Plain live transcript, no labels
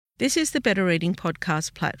This is the Better Reading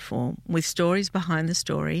podcast platform with stories behind the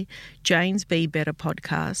story, Jane's Be Better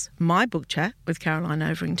podcast, my book chat with Caroline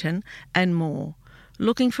Overington, and more.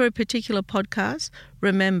 Looking for a particular podcast?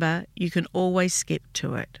 Remember, you can always skip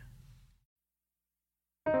to it.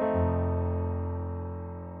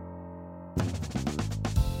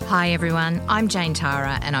 Hi everyone, I'm Jane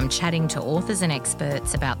Tara and I'm chatting to authors and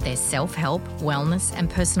experts about their self-help, wellness and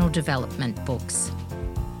personal development books.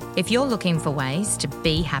 If you're looking for ways to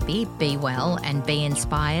be happy, be well and be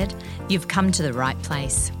inspired, you've come to the right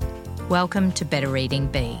place. Welcome to Better Reading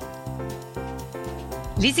Be.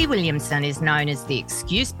 Lizzie Williamson is known as the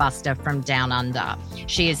excuse buster from Down Under.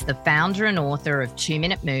 She is the founder and author of 2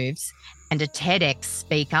 Minute Moves and a TEDx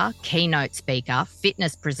speaker, keynote speaker,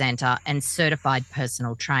 fitness presenter and certified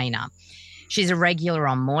personal trainer. She's a regular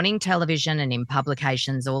on morning television and in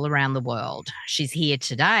publications all around the world. She's here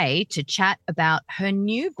today to chat about her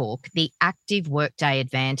new book, The Active Workday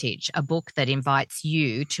Advantage, a book that invites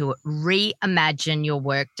you to reimagine your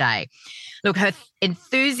workday. Look, her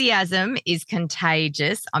enthusiasm is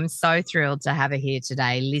contagious. I'm so thrilled to have her here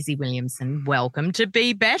today. Lizzie Williamson, welcome to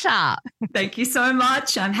Be Better. Thank you so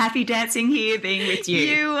much. I'm happy dancing here, being with you.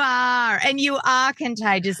 You are, and you are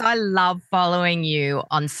contagious. I love following you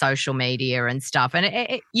on social media and stuff.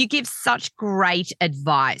 And you give such great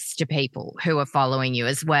advice to people who are following you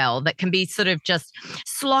as well that can be sort of just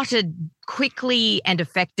slotted quickly and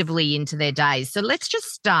effectively into their days. So let's just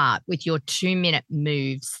start with your 2 minute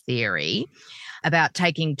moves theory about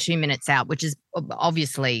taking 2 minutes out, which is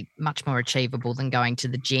obviously much more achievable than going to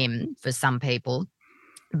the gym for some people.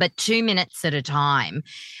 But 2 minutes at a time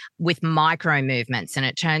with micro movements. And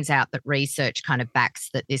it turns out that research kind of backs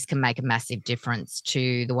that this can make a massive difference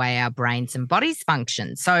to the way our brains and bodies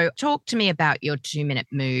function. So talk to me about your 2 minute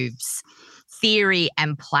moves theory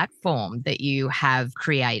and platform that you have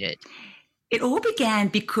created. It all began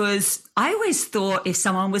because I always thought if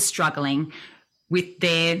someone was struggling with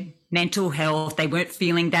their mental health, they weren't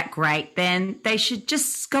feeling that great, then they should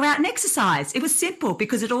just go out and exercise. It was simple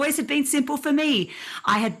because it always had been simple for me.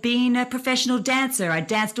 I had been a professional dancer. I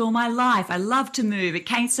danced all my life. I loved to move. It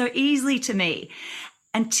came so easily to me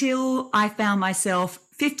until I found myself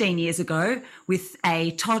 15 years ago with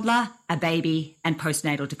a toddler, a baby, and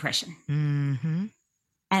postnatal depression. Mm-hmm.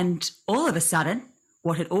 And all of a sudden,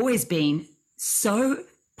 what had always been so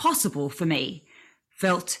possible for me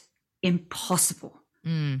felt impossible.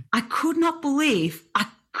 I could not believe I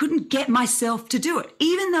couldn't get myself to do it,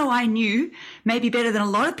 even though I knew, maybe better than a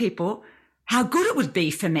lot of people, how good it would be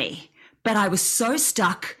for me. But I was so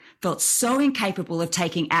stuck, felt so incapable of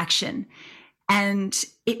taking action. And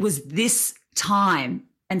it was this time,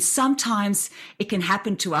 and sometimes it can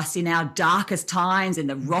happen to us in our darkest times, in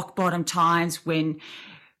the rock bottom times when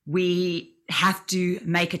we have to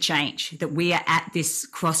make a change, that we are at this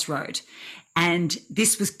crossroad. And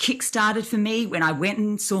this was kick-started for me when I went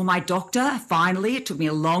and saw my doctor. Finally, it took me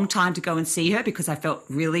a long time to go and see her because I felt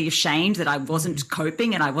really ashamed that I wasn't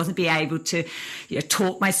coping and I wasn't being able to,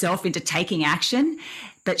 talk myself into taking action.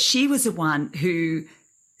 But she was the one who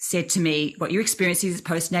said to me, what you're experiencing is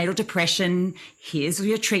postnatal depression. Here's all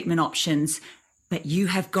your treatment options. But you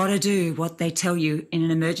have got to do what they tell you in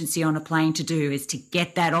an emergency on a plane to do, is to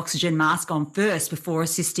get that oxygen mask on first before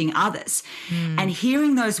assisting others. And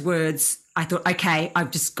hearing those words, I thought, okay,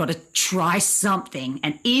 I've just got to try something.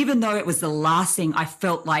 And even though it was the last thing I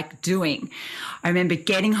felt like doing, I remember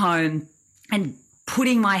getting home and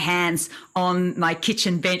putting my hands on my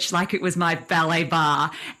kitchen bench like it was my ballet bar.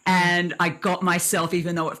 And I got myself,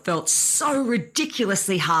 even though it felt so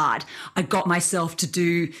ridiculously hard, I got myself to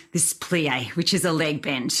do this plie, which is a leg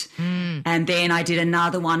bend. And then I did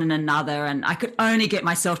another one and another. And I could only get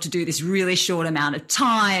myself to do this really short amount of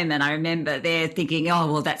time. And I remember there thinking, oh,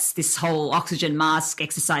 well, that's this whole oxygen mask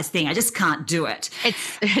exercise thing. I just can't do it.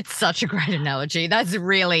 It's such a great analogy.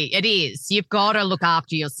 It is. You've got to look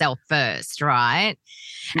after yourself first, right?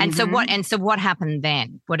 And so what happened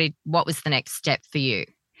then? What was the next step for you?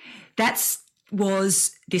 That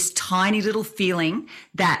was this tiny little feeling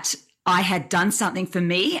that I had done something for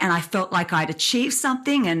me and I felt like I'd achieved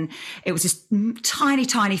something, and it was this tiny,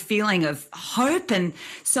 tiny feeling of hope. And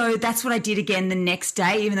so that's what I did again the next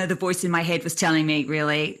day, even though the voice in my head was telling me,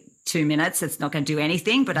 really, 2 minutes, it's not going to do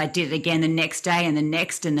anything. But I did it again the next day and the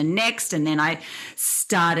next and the next. And then I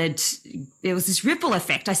started, there was this ripple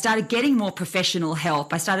effect. I started getting more professional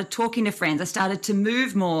help. I started talking to friends. I started to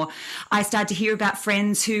move more. I started to hear about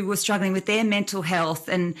friends who were struggling with their mental health,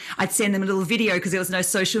 and I'd send them a little video because there was no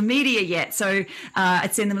social media yet. So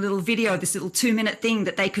I'd send them a little video of this little 2 minute thing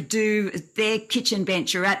that they could do at their kitchen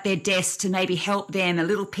bench or at their desk to maybe help them, a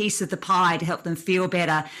little piece of the pie to help them feel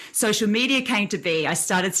better. Social media came to be. I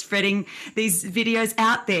started spreading these videos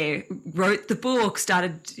out there, wrote the book,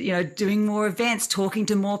 started, doing more events, talking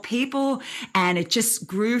to more people, and it just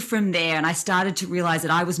grew from there. And I started to realize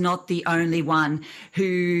that I was not the only one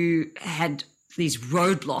who had these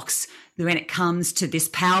roadblocks when it comes to this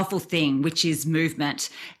powerful thing, which is movement.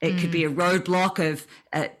 It could be a roadblock of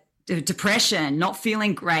depression, not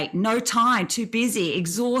feeling great, no time, too busy,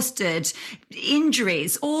 exhausted,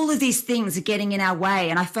 injuries. All of these things are getting in our way.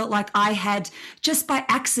 And I felt like I had just by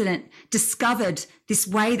accident discovered this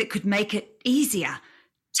way that could make it easier.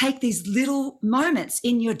 Take these little moments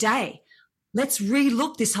in your day. Let's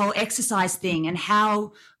relook this whole exercise thing and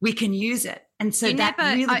how we can use it. And so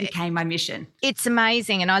became my mission. It's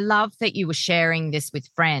amazing. And I love that you were sharing this with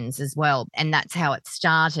friends as well. And that's how it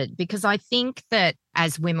started, because I think that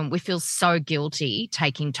as women, we feel so guilty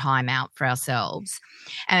taking time out for ourselves.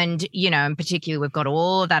 And, in particular, we've got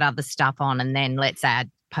all that other stuff on, and then let's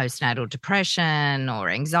add postnatal depression or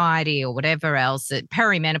anxiety or whatever else,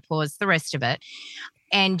 perimenopause, the rest of it.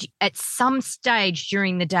 And at some stage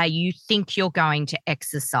during the day, you think you're going to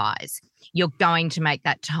exercise. You're going to make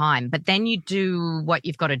that time, but then you do what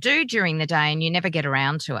you've got to do during the day and you never get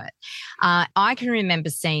around to it. I can remember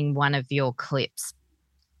seeing one of your clips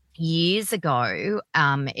years ago.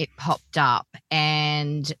 It popped up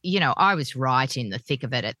and, I was right in the thick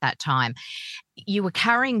of it at that time. You were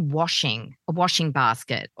carrying a washing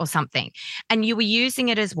basket or something, and you were using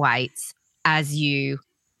it as weights as you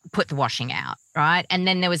put the washing out, right? And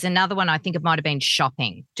then there was another one, I think it might have been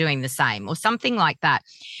shopping, doing the same or something like that.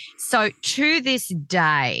 So to this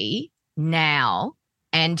day now,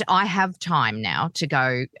 and I have time now to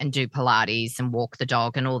go and do Pilates and walk the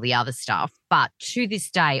dog and all the other stuff, but to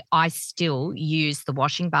this day, I still use the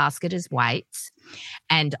washing basket as weights.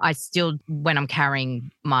 And I still, when I'm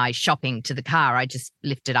carrying my shopping to the car, I just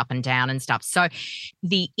lift it up and down and stuff. So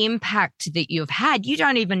the impact that you've had, you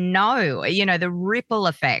don't even know, the ripple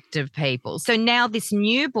effect of people. So now this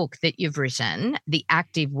new book that you've written, The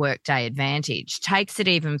Active Workday Advantage, takes it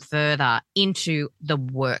even further into the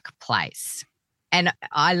workplace. And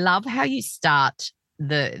I love how you start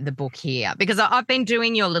the book here, because I've been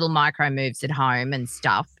doing your little micro moves at home and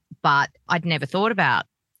stuff, but I'd never thought about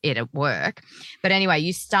it at work. But anyway,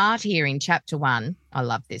 you start here in chapter 1. I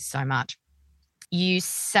love this so much. You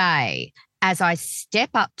say, as I step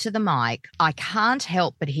up to the mic, I can't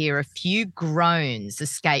help but hear a few groans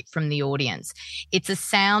escape from the audience. It's a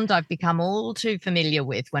sound I've become all too familiar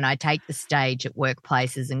with when I take the stage at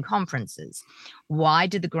workplaces and conferences. Why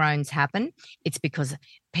do the groans happen? It's because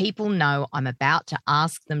people know I'm about to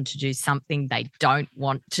ask them to do something they don't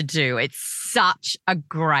want to do. It's such a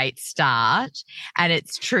great start, and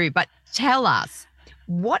it's true. But tell us,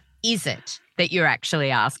 what is it that you're actually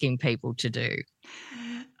asking people to do?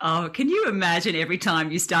 Oh, can you imagine every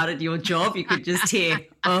time you started your job, you could just hear,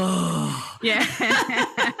 oh. Yeah.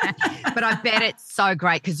 But I bet it's so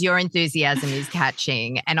great because your enthusiasm is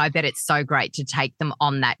catching, and I bet it's so great to take them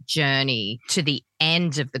on that journey to the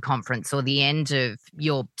end of the conference or the end of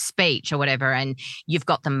your speech or whatever, and you've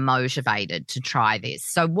got them motivated to try this.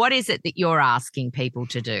 So what is it that you're asking people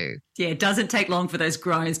to do? Yeah, it doesn't take long for those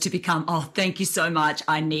groans to become, oh, thank you so much.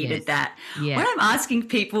 I needed that. Yeah. What I'm asking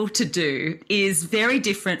people to do is very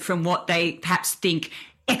different from what they perhaps think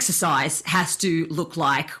exercise has to look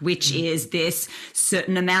like, which is this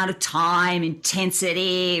certain amount of time,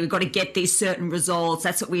 intensity. We've got to get these certain results.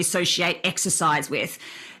 That's what we associate exercise with.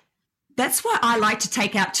 That's why I like to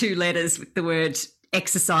take out 2 letters with the word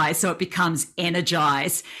exercise, so it becomes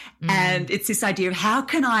energize. And it's this idea of how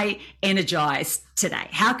can I energize today?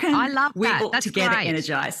 How can we all together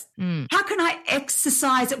energize? How can I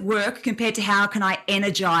exercise at work compared to how can I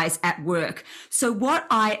energize at work? So what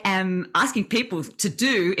I am asking people to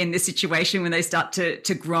do in this situation when they start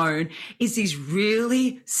to groan is these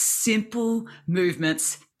really simple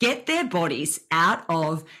movements. Get their bodies out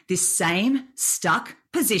of this same stuck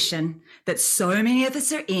position that so many of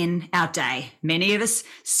us are in our day. Many of us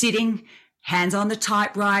sitting, hands on the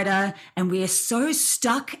typewriter, and we are so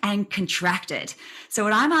stuck and contracted. So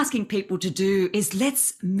what I'm asking people to do is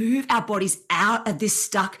let's move our bodies out of this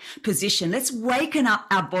stuck position. Let's waken up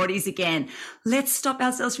our bodies again. Let's stop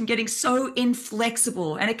ourselves from getting so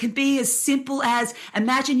inflexible. And it can be as simple as,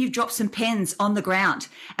 imagine you've dropped some pens on the ground,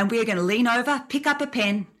 and we're going to lean over, pick up a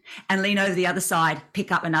pen, and lean over the other side,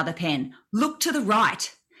 pick up another pen. Look to the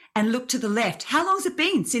right and look to the left. How long has it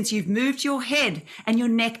been since you've moved your head and your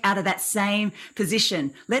neck out of that same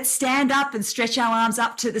position? Let's stand up and stretch our arms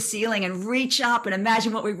up to the ceiling and reach up and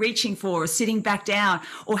imagine what we're reaching for, or sitting back down,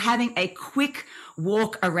 or having a quick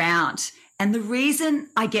walk around. And the reason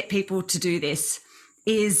I get people to do this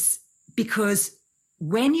is because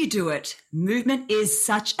when you do it, movement is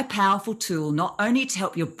such a powerful tool, not only to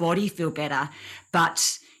help your body feel better,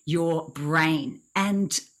 but your brain.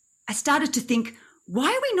 And I started to think, why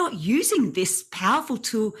are we not using this powerful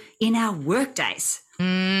tool in our work days?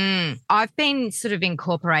 I've been sort of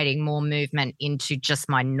incorporating more movement into just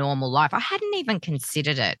my normal life. I hadn't even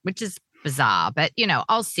considered it, which is bizarre, but,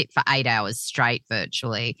 I'll sit for 8 hours straight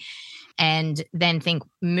virtually and then think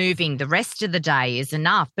moving the rest of the day is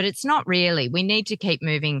enough, but it's not really. We need to keep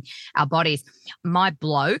moving our bodies. My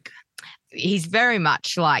bloke, he's very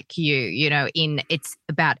much like you, it's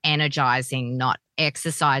about energizing, not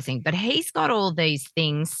exercising, but he's got all these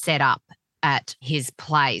things set up at his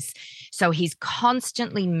place. So he's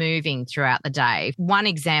constantly moving throughout the day. One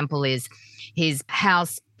example is his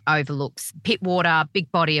house overlooks Pittwater,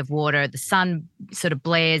 big body of water. The sun sort of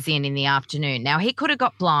blares in the afternoon. Now, he could have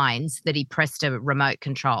got blinds that he pressed a remote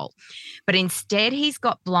control, but instead he's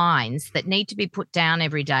got blinds that need to be put down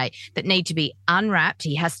every day, that need to be unwrapped.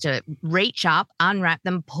 He has to reach up, unwrap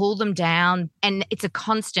them, pull them down, and it's a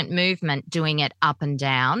constant movement doing it up and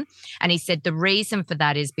down. And he said the reason for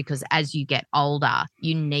that is because as you get older,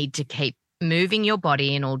 you need to keep moving your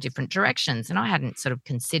body in all different directions. And I hadn't sort of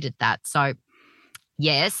considered that. So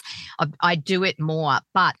yes, I do it more,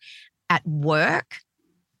 but at work,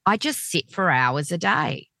 I just sit for hours a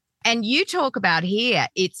day. And you talk about here,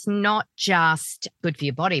 it's not just good for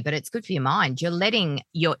your body, but it's good for your mind. You're letting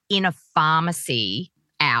your inner pharmacy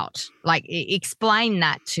out. Like, explain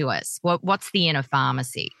that to us. What's the inner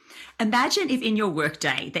pharmacy? Imagine if in your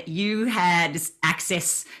workday that you had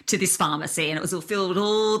access to this pharmacy and it was all filled with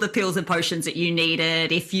all the pills and potions that you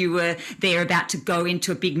needed. If you were there about to go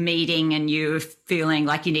into a big meeting and you were feeling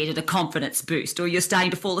like you needed a confidence boost, or you're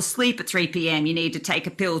starting to fall asleep at 3 p.m, you need to take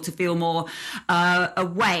a pill to feel more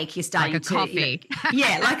awake. You're starting like a coffee.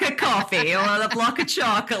 Like a coffee or a block of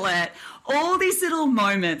chocolate. All these little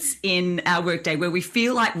moments in our workday where we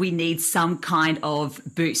feel like we need some kind of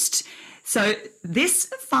boost. So this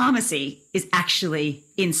pharmacy is actually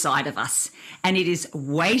inside of us and it is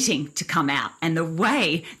waiting to come out. And the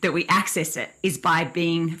way that we access it is by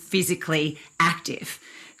being physically active.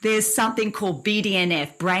 There's something called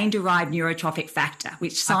BDNF, brain-derived neurotrophic factor,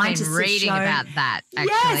 which scientists have shown. I've been reading about that,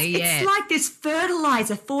 actually. Yes, it's like this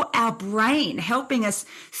fertilizer for our brain, helping us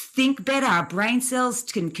think better. Our brain cells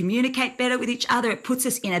can communicate better with each other. It puts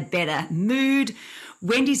us in a better mood.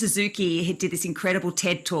 Wendy Suzuki did this incredible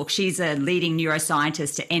TED Talk. She's a leading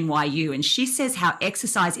neuroscientist at NYU, and she says how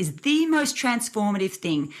exercise is the most transformative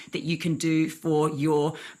thing that you can do for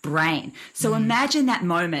your brain. So imagine that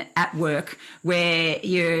moment at work where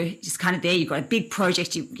you're just kind of there, you've got a big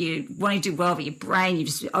project, you want to do well for your brain, you're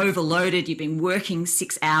just overloaded, you've been working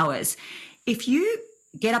 6 hours. If you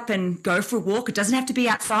get up and go for a walk. It doesn't have to be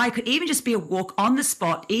outside. It could even just be a walk on the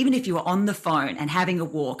spot, even if you were on the phone and having a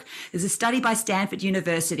walk. There's a study by Stanford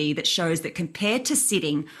University that shows that compared to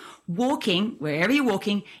sitting, walking, wherever you're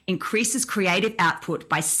walking, increases creative output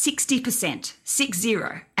by 60%, 60.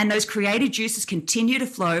 And those creative juices continue to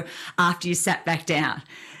flow after you sat back down.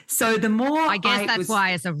 So the more I guess that's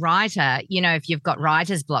why as a writer, if you've got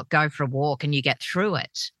writer's block, go for a walk and you get through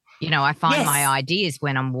it. I find my ideas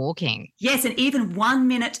when I'm walking. Yes, and even 1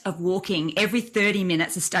 minute of walking every 30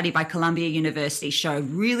 minutes, a study by Columbia University showed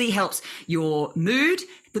really helps your mood,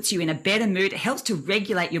 puts you in a better mood. It helps to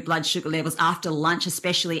regulate your blood sugar levels after lunch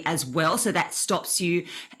especially as well. So that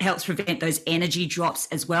helps prevent those energy drops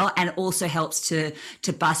as well, and it also helps to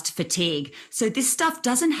bust fatigue. So this stuff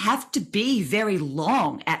doesn't have to be very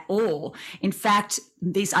long at all. In fact,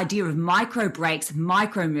 this idea of micro breaks,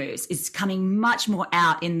 micro moves is coming much more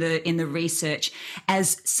out in the research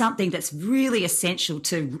as something that's really essential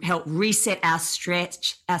to help reset our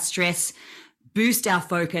stress, boost our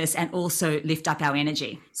focus, and also lift up our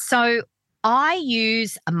energy. So I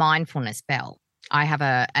use a mindfulness bell. I have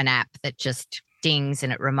an app that just dings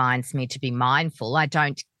and it reminds me to be mindful. I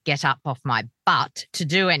don't get up off my butt to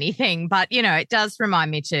do anything, but, it does remind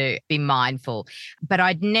me to be mindful. But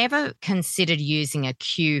I'd never considered using a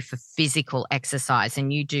cue for physical exercise,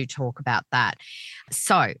 and you do talk about that.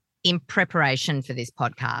 So in preparation for this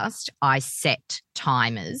podcast, I set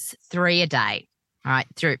timers 3 a day. All right,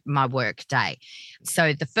 through my work day.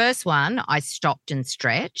 So the first one, I stopped and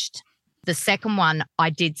stretched. The second one, I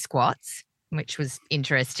did squats, which was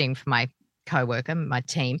interesting for my coworker, my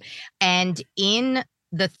team. And in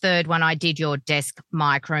the third one, I did your desk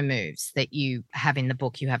micro moves that you have in the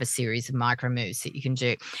book. You have a series of micro moves that you can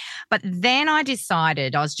do. But then I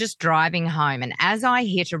decided, I was just driving home, and as I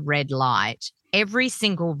hit a red light, every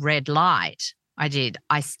single red light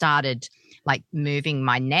I started like moving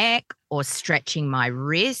my neck or stretching my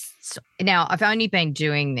wrists. Now, I've only been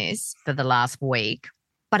doing this for the last week,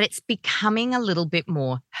 but it's becoming a little bit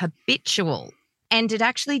more habitual. And it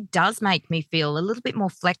actually does make me feel a little bit more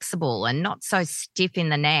flexible and not so stiff in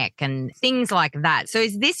the neck and things like that. So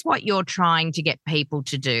is this what you're trying to get people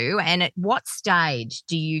to do? And at what stage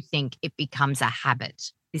do you think it becomes a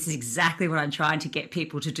habit? This is exactly what I'm trying to get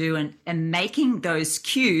people to do, and making those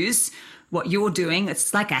cues, what you're doing,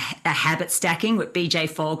 it's like a habit stacking, what BJ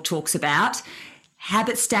Fogg talks about.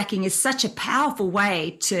 Habit stacking is such a powerful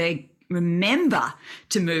way to remember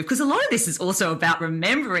to move, because a lot of this is also about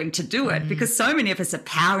remembering to do it, because so many of us are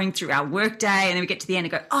powering through our workday and then we get to the end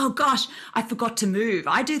and go, oh gosh, I forgot to move.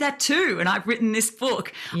 I do that too, and I've written this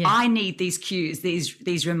book. Yeah. I need these cues,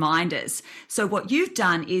 these reminders. So what you've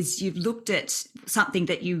done is you've looked at something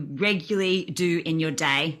that you regularly do in your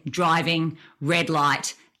day, driving, red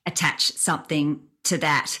light, attach something to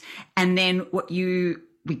that. And then what you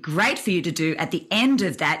be great for you to do at the end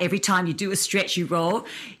of that, every time you do a stretch, you roll,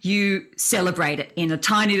 you celebrate it in a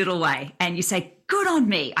tiny little way and you say, good on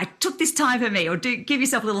me, I took this time for me, or give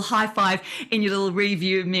yourself a little high five in your little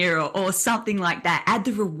review mirror or something like that. Add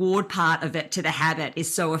the reward part of it to the habit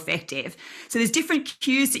is so effective. So there's different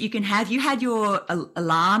cues that you can have. You had your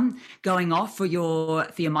alarm going off for your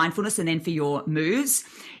mindfulness and then for your moves.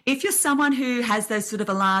 If you're someone who has those sort of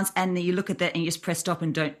alarms and you look at that and you just press stop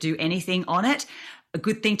and don't do anything on it, a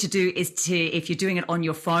good thing to do is to, if you're doing it on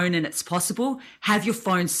your phone and it's possible, have your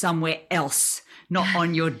phone somewhere else, not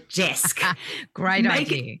on your desk. Great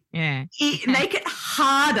idea. Make it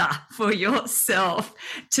harder for yourself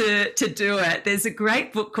to do it. There's a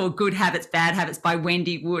great book called Good Habits, Bad Habits by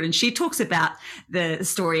Wendy Wood, and she talks about the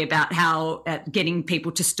story about how getting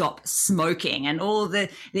people to stop smoking and all the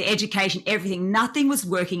education, everything. Nothing was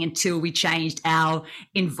working until we changed our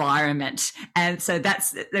environment. And so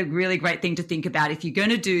that's a really great thing to think about. If you're going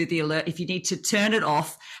to do the alert, if you need to turn it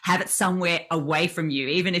off, have it somewhere away from you.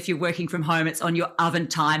 Even if you're working from home, it's on your oven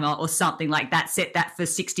timer or something like that. Set that for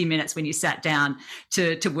 60 minutes when you sat down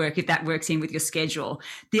to work, if that works in with your schedule.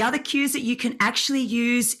 The other cues that you can actually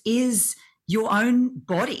use is your own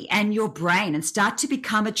body and your brain, and start to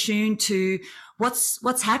become attuned to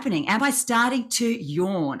what's happening. Am I starting to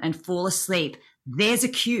yawn and fall asleep? There's a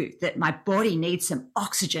cue that my body needs some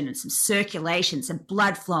oxygen and some circulation, some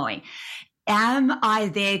blood flowing. Am I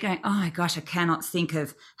there going, oh my gosh, I cannot think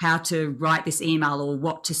of how to write this email or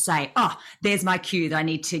what to say? Oh, there's my cue that I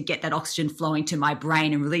need to get that oxygen flowing to my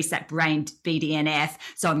brain and release that brain BDNF.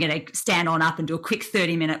 So I'm going to stand on up and do a quick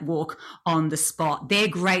 30-minute walk on the spot. They're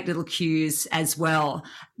great little cues as well.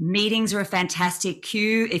 Meetings are a fantastic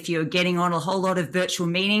cue. If you're getting on a whole lot of virtual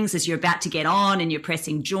meetings as you're about to get on and you're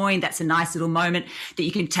pressing join, that's a nice little moment that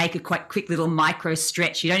you can take a quite quick little micro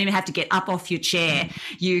stretch. You don't even have to get up off your chair.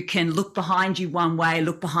 You can look behind you one way,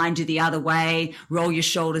 look behind you the other way, roll your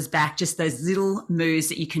shoulders back, just those little moves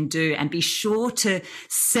that you can do, and be sure to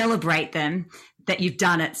celebrate them, that you've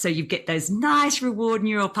done it. So you get those nice reward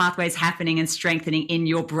neural pathways happening and strengthening in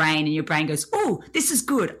your brain, and your brain goes, oh, this is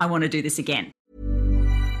good, I want to do this again.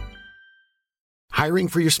 Hiring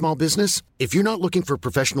for your small business? If you're not looking for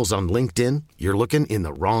professionals on LinkedIn, you're looking in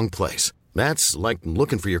the wrong place. That's like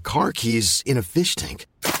looking for your car keys in a fish tank.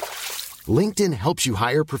 LinkedIn helps you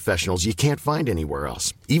hire professionals you can't find anywhere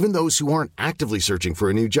else, even those who aren't actively searching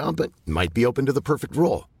for a new job but might be open to the perfect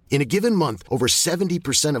role. In a given month, over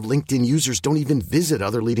 70% of LinkedIn users don't even visit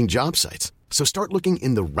other leading job sites. So start looking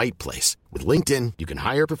in the right place. With LinkedIn, you can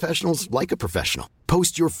hire professionals like a professional.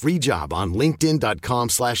 Post your free job on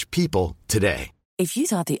linkedin.com/people today. If you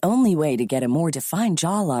thought the only way to get a more defined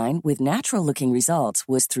jawline with natural-looking results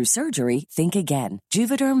was through surgery, think again.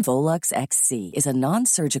 Juvederm Volux XC is a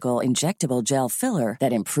non-surgical injectable gel filler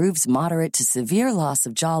that improves moderate to severe loss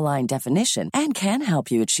of jawline definition and can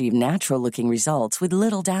help you achieve natural-looking results with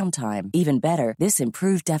little downtime. Even better, this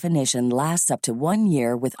improved definition lasts up to 1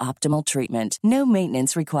 year with optimal treatment. No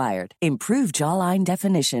maintenance required. Improve jawline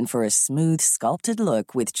definition for a smooth, sculpted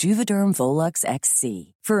look with Juvederm Volux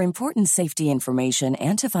XC. For important safety information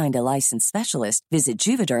and to find a licensed specialist, visit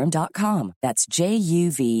Juvederm.com. That's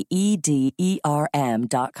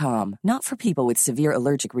JUVEDERM.com. Not for people with severe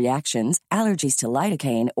allergic reactions, allergies to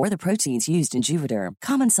lidocaine, or the proteins used in Juvederm.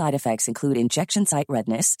 Common side effects include injection site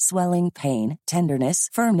redness, swelling, pain, tenderness,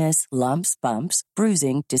 firmness, lumps, bumps,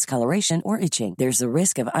 bruising, discoloration, or itching. There's a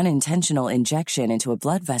risk of unintentional injection into a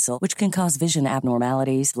blood vessel, which can cause vision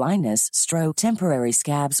abnormalities, blindness, stroke, temporary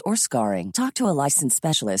scabs, or scarring. Talk to a licensed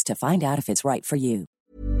specialist to find out if it's right for you.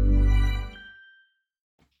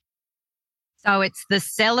 So it's the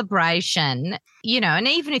celebration, and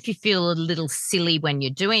even if you feel a little silly when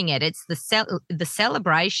you're doing it, it's the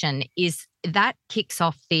celebration is that kicks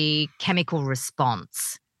off the chemical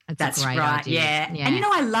response. That's a great right, idea. yeah. And,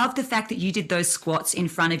 I love the fact that you did those squats in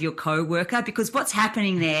front of your co-worker, because what's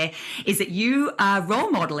happening there is that you are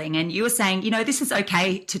role modeling and you are saying, this is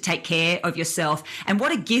okay to take care of yourself. And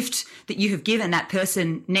what a gift that you have given that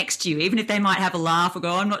person next to you, even if they might have a laugh or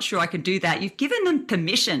go, I'm not sure I could do that. You've given them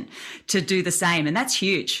permission to do the same, and that's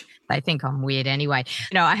huge. They think I'm weird anyway.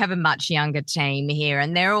 I have a much younger team here,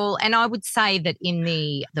 and they're all, and I would say that in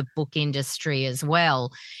the book industry as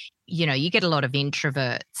well, you get a lot of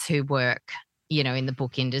introverts who work, in the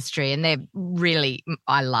book industry, and they're really,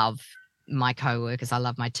 I love my co-workers. I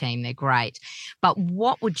love my team. They're great. But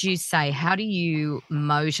what would you say, how do you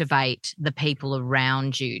motivate the people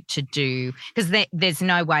around you to do, because there's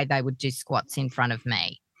no way they would do squats in front of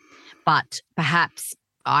me, but perhaps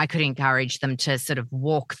I could encourage them to sort of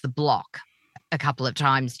walk the block a couple of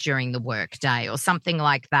times during the workday or something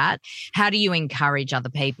like that. How do you encourage other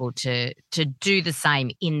people to do the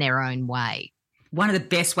same in their own way? One of the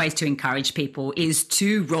best ways to encourage people is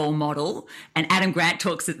to role model. And Adam Grant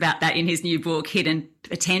talks about that in his new book, Hidden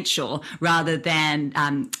Potential, rather than,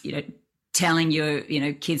 telling your,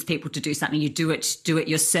 people to do something. You do it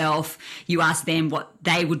yourself. You ask them what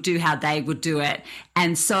they would do, how they would do it.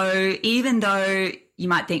 And so even though you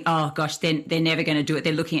might think, oh gosh, they're never going to do it,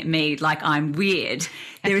 they're looking at me like I'm weird,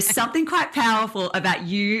 there is something quite powerful about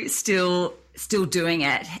you still doing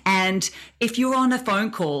it. And if you're on a phone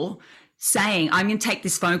call saying, I'm going to take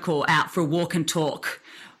this phone call out for a walk and talk,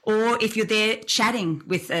 or if you're there chatting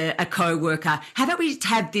with a co-worker, how about we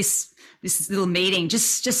have this little meeting,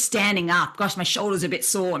 just standing up. Gosh, my shoulders are a bit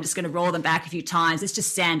sore. I'm just going to roll them back a few times. Let's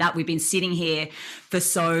just stand up. We've been sitting here for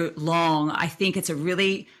so long. I think it's a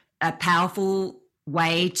really powerful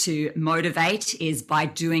way to motivate is by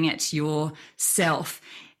doing it yourself.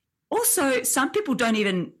 Also, some people don't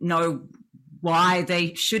even know why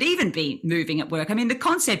they should even be moving at work. I mean, the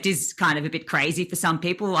concept is kind of a bit crazy for some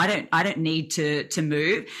people. I don't need to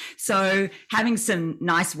move. So having some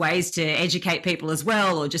nice ways to educate people as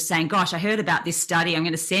well, or just saying, gosh, I heard about this study, I'm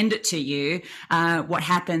going to send it to you. What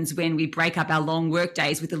happens when we break up our long work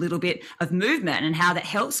days with a little bit of movement, and how that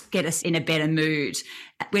helps get us in a better mood.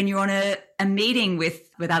 When you're on a meeting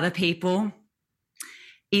with other people,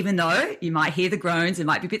 even though you might hear the groans, it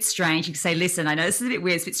might be a bit strange, you can say, listen, I know this is a bit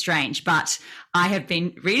weird, it's a bit strange, but I have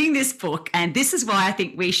been reading this book, and this is why I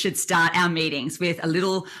think we should start our meetings with a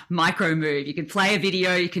little micro move. You can play a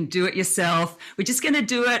video, you can do it yourself. We're just going to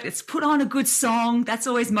do it. Let's put on a good song. That's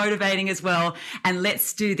always motivating as well. And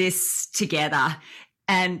let's do this together.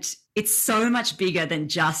 And it's so much bigger than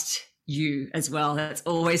just you as well. That's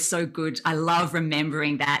always so good. I love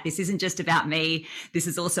remembering that this isn't just about me. This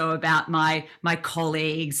is also about my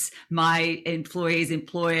colleagues, my employees,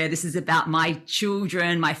 employer. This is about my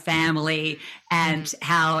children, my family, and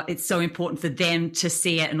how it's so important for them to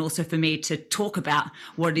see it, and also for me to talk about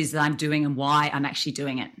what it is that I'm doing and why I'm actually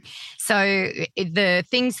doing it. So the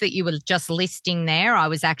things that you were just listing there, I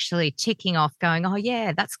was actually ticking off going, oh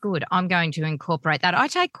yeah, that's good. I'm going to incorporate that. I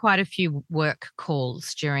take quite a few work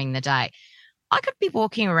calls during the day. I could be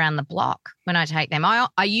walking around the block when I take them. I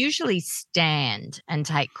usually stand and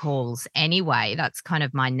take calls anyway. That's kind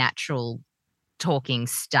of my natural talking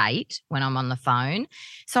state when I'm on the phone.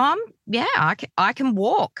 So I can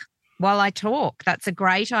walk while I talk. That's a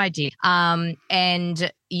great idea. And,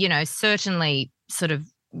 certainly sort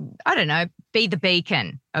of, I don't know, be the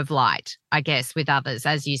beacon of light, I guess, with others,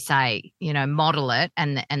 as you say, model it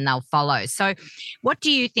and they'll follow. So what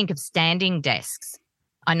do you think of standing desks?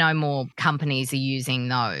 I know more companies are using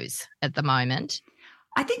those at the moment.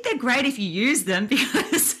 I think they're great if you use them,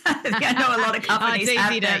 because I know a lot of companies it's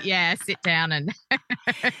easy have them. Sit down and...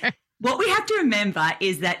 What we have to remember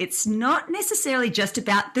is that it's not necessarily just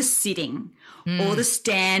about the sitting or the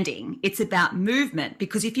standing. It's about movement,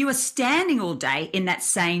 because if you are standing all day in that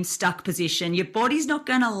same stuck position, your body's not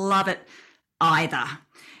going to love it either.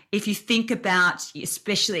 If you think about,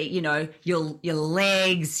 especially, your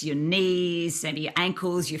legs, your knees, maybe your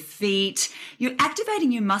ankles, your feet, you're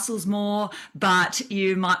activating your muscles more, but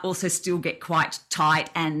you might also still get quite tight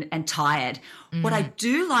and tired. What I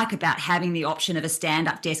do like about having the option of a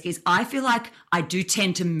stand-up desk is I feel like I do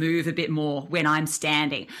tend to move a bit more when I'm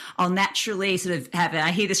standing. I'll naturally sort of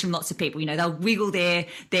I hear this from lots of people, they'll wiggle their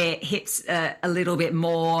hips a little bit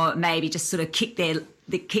more, maybe just sort of kick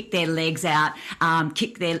their legs out,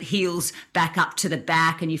 kick their heels back up to the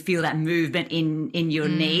back, and you feel that movement in your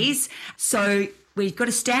knees. So we've got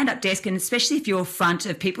a stand-up desk, and especially if you're front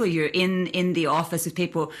of people, or you're in the office with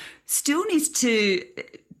people, still needs to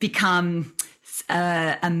become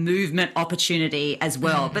a movement opportunity as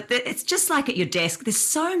well. But it's just like at your desk. There's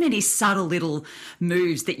so many subtle little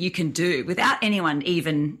moves that you can do without anyone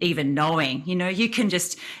even knowing. You know, you can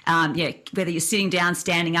just, whether you're sitting down,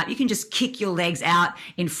 standing up, you can just kick your legs out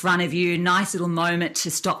in front of you. Nice little moment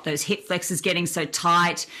to stop those hip flexors getting so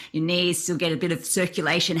tight. Your knees still get a bit of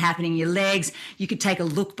circulation happening in your legs. You could take a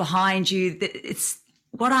look behind you. It's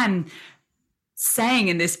what I'm saying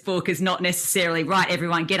in this book is not necessarily right.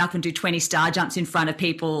 Everyone get up and do 20 star jumps in front of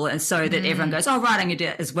people, and so that everyone goes, oh, right, I'm going to do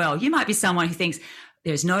it as well. You might be someone who thinks,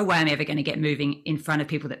 there's no way I'm ever going to get moving in front of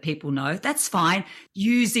people that people know. That's fine.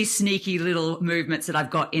 Use these sneaky little movements that I've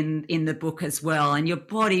got in the book as well, and your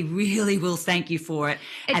body really will thank you for it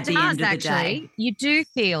at the end of the day. You do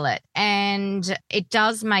feel it, and it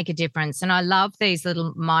does make a difference. And I love these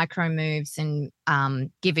little micro moves and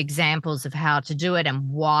give examples of how to do it and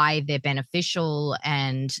why they're beneficial.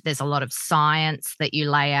 And there's a lot of science that you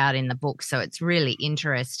lay out in the book, so it's really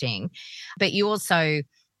interesting. But you also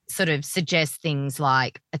sort of suggest things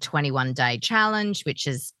like a 21-day challenge, which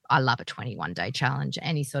is, I love a 21-day challenge,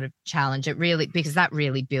 any sort of challenge. It really, because that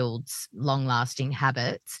really builds long-lasting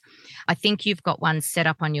habits. I think you've got one set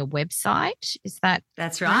up on your website. Is that?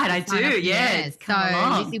 That's right. I do. Yeah. So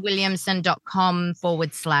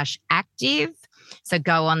LizzieWilliamson.com/active. So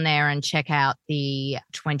go on there and check out the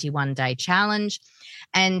 21-day challenge,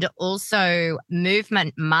 and also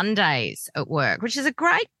Movement Mondays at work, which is a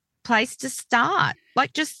great place to start.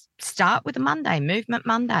 Like, just start with a Monday, Movement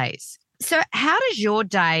Mondays. So how does your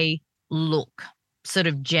day look sort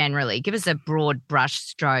of generally? Give us a broad brush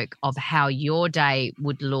stroke of how your day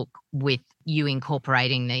would look with you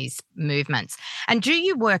incorporating these movements. And do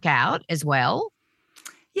you work out as well?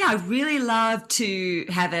 Yeah, I really love to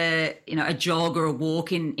have a jog or a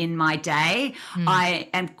walk in my day. I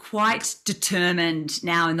am quite determined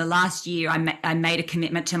now. In the last year, I made a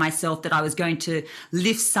commitment to myself that I was going to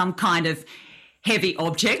lift some kind of heavy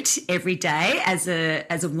object every day as a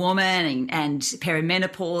woman and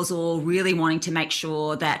perimenopausal, really wanting to make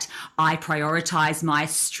sure that I prioritize my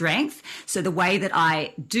strength. So the way that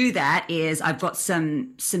I do that is I've got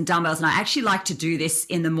some dumbbells, and I actually like to do this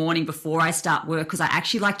in the morning before I start work, because I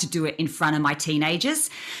actually like to do it in front of my teenagers.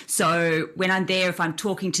 So when I'm there, if I'm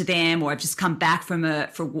talking to them or I've just come back from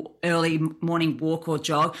early morning walk or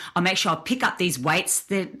jog, I'll make sure I'll pick up these weights.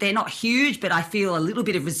 They're not huge, but I feel a little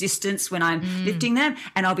bit of resistance when I'm lifting them,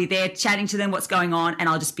 and I'll be there chatting to them what's going on, and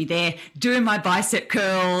I'll just be there doing my bicep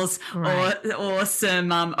curls or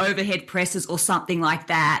some overhead presses or something like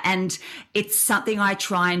that. And it's something I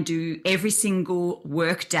try and do every single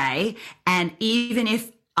work day. And even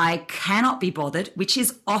if I cannot be bothered, which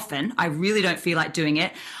is often, I really don't feel like doing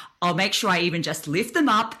it, I'll make sure I even just lift them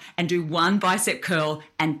up and do one bicep curl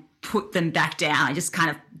and put them back down. I just kind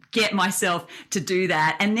of get myself to do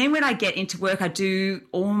that. And then when I get into work, I do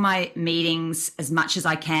all my meetings as much as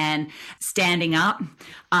I can standing up.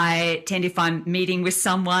 I tend, if I'm meeting with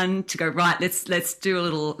someone, to go, right, let's do a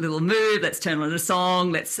little move. Let's turn on a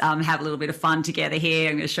song. Let's have a little bit of fun together here.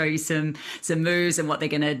 I'm going to show you some moves and what they're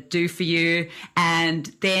going to do for you. And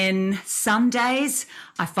then some days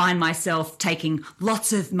I find myself taking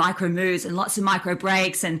lots of micro moves and lots of micro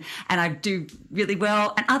breaks, and I do really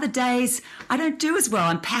well. And other days I don't do as well.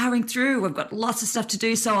 I'm powering through. I've got lots of stuff to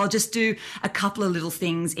do, so I'll just do a couple of little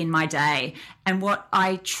things in my day. And what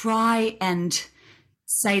I try and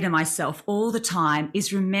say to myself all the time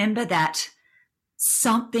is, remember that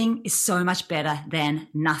something is so much better than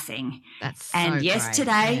nothing. That's so and yes, great.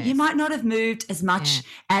 Today yes. you might not have moved as much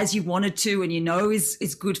as you wanted to, and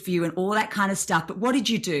is good for you and all that kind of stuff. But what did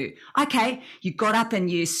you do? Okay, you got up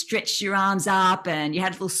and you stretched your arms up and you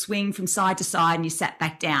had a little swing from side to side and you sat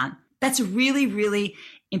back down. That's a really, really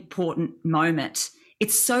important moment.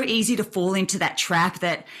 It's so easy to fall into that trap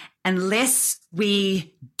that unless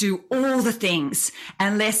we do all the things,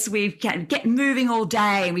 unless we can get moving all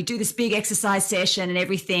day and we do this big exercise session and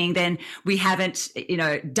everything, then we haven't,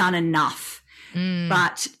 done enough.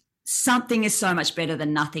 But something is so much better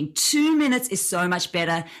than nothing. 2 minutes is so much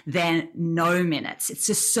better than no minutes. It's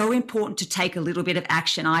just so important to take a little bit of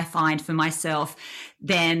action, I find, for myself,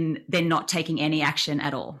 than not taking any action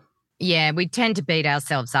at all. Yeah, we tend to beat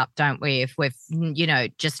ourselves up, don't we, if we've,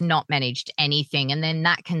 just not managed anything. And then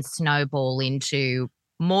that can snowball into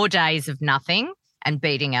more days of nothing and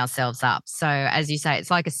beating ourselves up. So as you say, it's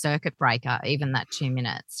like a circuit breaker, even that 2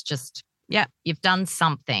 minutes. Just, you've done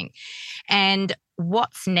something. And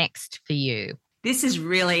what's next for you? This is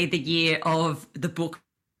really the year of the book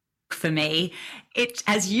for me. It,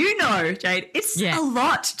 as you know, Jade, it's a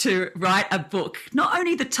lot to write a book. Not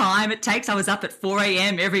only the time it takes, I was up at 4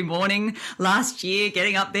 a.m. every morning last year,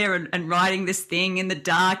 getting up there and writing this thing in the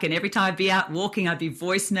dark. And every time I'd be out walking, I'd be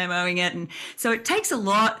voice memoing it. And so it takes a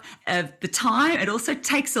lot of the time. It also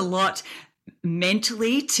takes a lot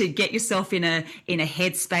mentally to get yourself in a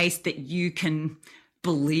headspace that you can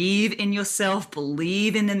believe in yourself,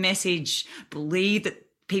 believe in the message, believe that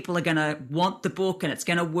people are going to want the book and it's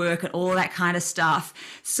going to work and all that kind of stuff.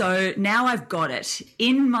 So now I've got it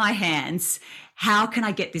in my hands. How can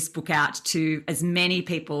I get this book out to as many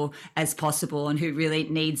people as possible and who really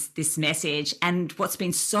needs this message? And what's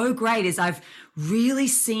been so great is I've really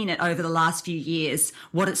seen it over the last few years,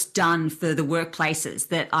 what it's done for the workplaces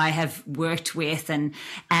that I have worked with and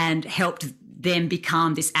helped them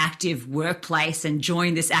become this active workplace and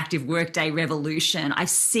join this active Workday revolution.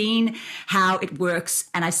 I've seen how it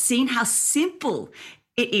works and I've seen how simple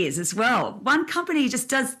it is as well. One company just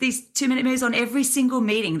does these 2-minute moves on every single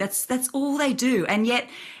meeting. That's all they do. And yet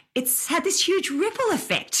it's had this huge ripple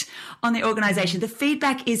effect on the organization. The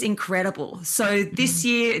feedback is incredible. So this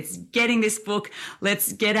year it's getting this book.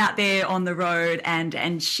 Let's get out there on the road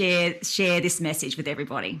and share this message with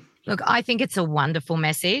everybody. Look, I think it's a wonderful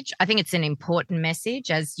message. I think it's an important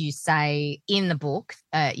message. As you say in the book,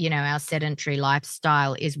 our sedentary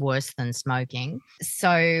lifestyle is worse than smoking.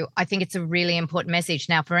 So I think it's a really important message.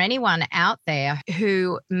 Now, for anyone out there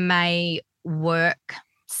who may work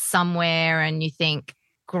somewhere and you think,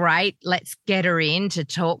 great, let's get her in to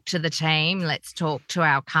talk to the team. Let's talk to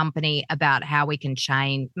our company about how we can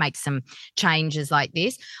make some changes like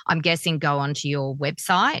this. I'm guessing go onto your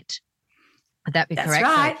website. Would that be correct? That's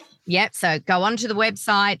right. Yep. So go onto the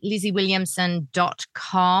website,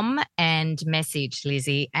 LizzieWilliamson.com and message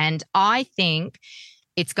Lizzie. And I think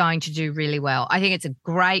it's going to do really well. I think it's a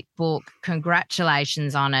great book.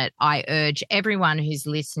 Congratulations on it. I urge everyone who's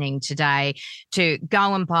listening today to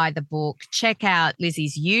go and buy the book. Check out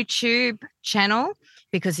Lizzie's YouTube channel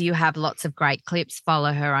because you have lots of great clips.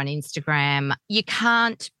 Follow her on Instagram. You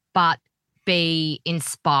can't but be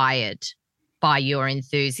inspired by your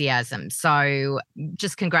enthusiasm. So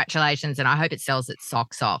just congratulations, and I hope it sells its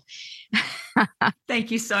socks off.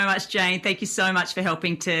 Thank you so much, Jane. Thank you so much for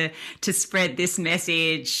helping to spread this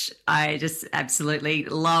message. I just absolutely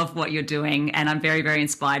love what you're doing, and I'm very, very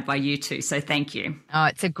inspired by you too. So thank you. Oh,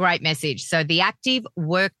 it's a great message. So The Active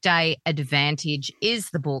Workday Advantage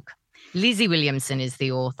is the book. Lizzie Williamson is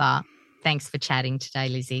the author. Thanks for chatting today,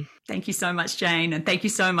 Lizzie. Thank you so much, Jane. And thank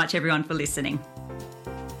you so much, everyone, for listening.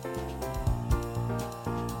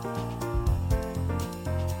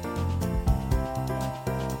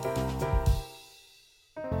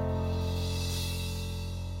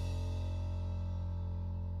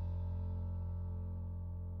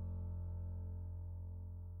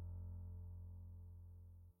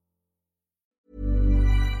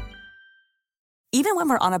 Even when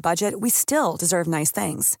we're on a budget, we still deserve nice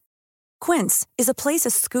things. Quince is a place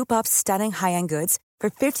to scoop up stunning high-end goods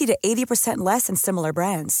for 50 to 80% less than similar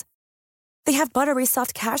brands. They have buttery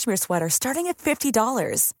soft cashmere sweaters starting at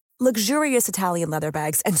 $50, luxurious Italian leather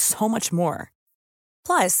bags, and so much more.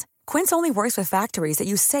 Plus, Quince only works with factories that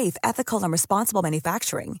use safe, ethical, and responsible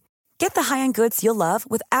manufacturing. Get the high-end goods you'll love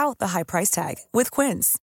without the high price tag with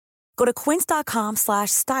Quince. Go to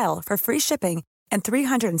quince.com/style for free shipping and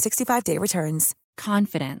 365-day returns.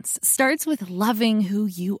 Confidence starts with loving who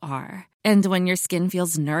you are. And when your skin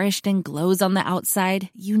feels nourished and glows on the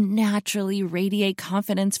outside, you naturally radiate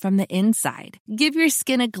confidence from the inside. Give your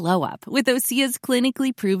skin a glow up with Osea's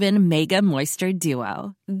clinically proven Mega Moisture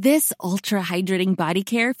Duo. This ultra-hydrating body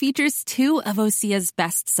care features 2 of Osea's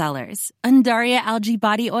best sellers, Undaria Algae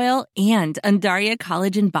Body Oil and Undaria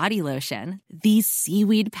Collagen Body Lotion. These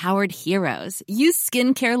seaweed-powered heroes use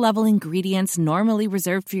skincare-level ingredients normally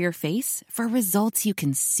reserved for your face for results you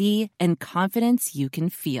can see and confidence you can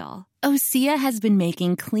feel. Osea has been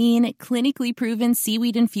making clean, clinically proven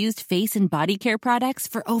seaweed-infused face and body care products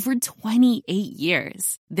for over 28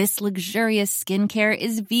 years. This luxurious skincare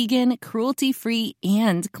is vegan, cruelty-free,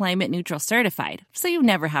 and climate-neutral certified, so you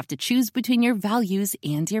never have to choose between your values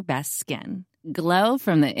and your best skin. Glow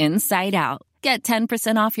from the inside out. Get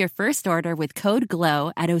 10% off your first order with code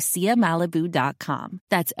GLOW at OseaMalibu.com.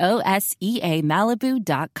 That's OSEA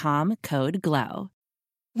Malibu.com, code GLOW.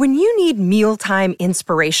 When you need mealtime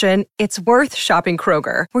inspiration, it's worth shopping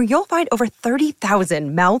Kroger, where you'll find over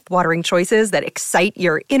 30,000 mouth-watering choices that excite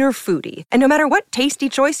your inner foodie. And no matter what tasty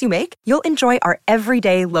choice you make, you'll enjoy our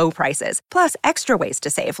everyday low prices, plus extra ways to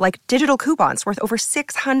save, like digital coupons worth over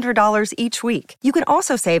 $600 each week. You can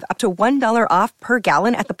also save up to $1 off per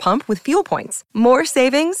gallon at the pump with fuel points. More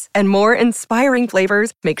savings and more inspiring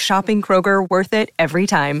flavors make shopping Kroger worth it every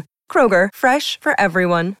time. Kroger, fresh for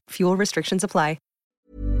everyone. Fuel restrictions apply.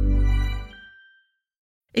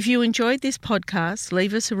 If you enjoyed this podcast,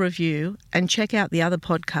 leave us a review and check out the other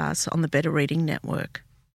podcasts on the Better Reading Network.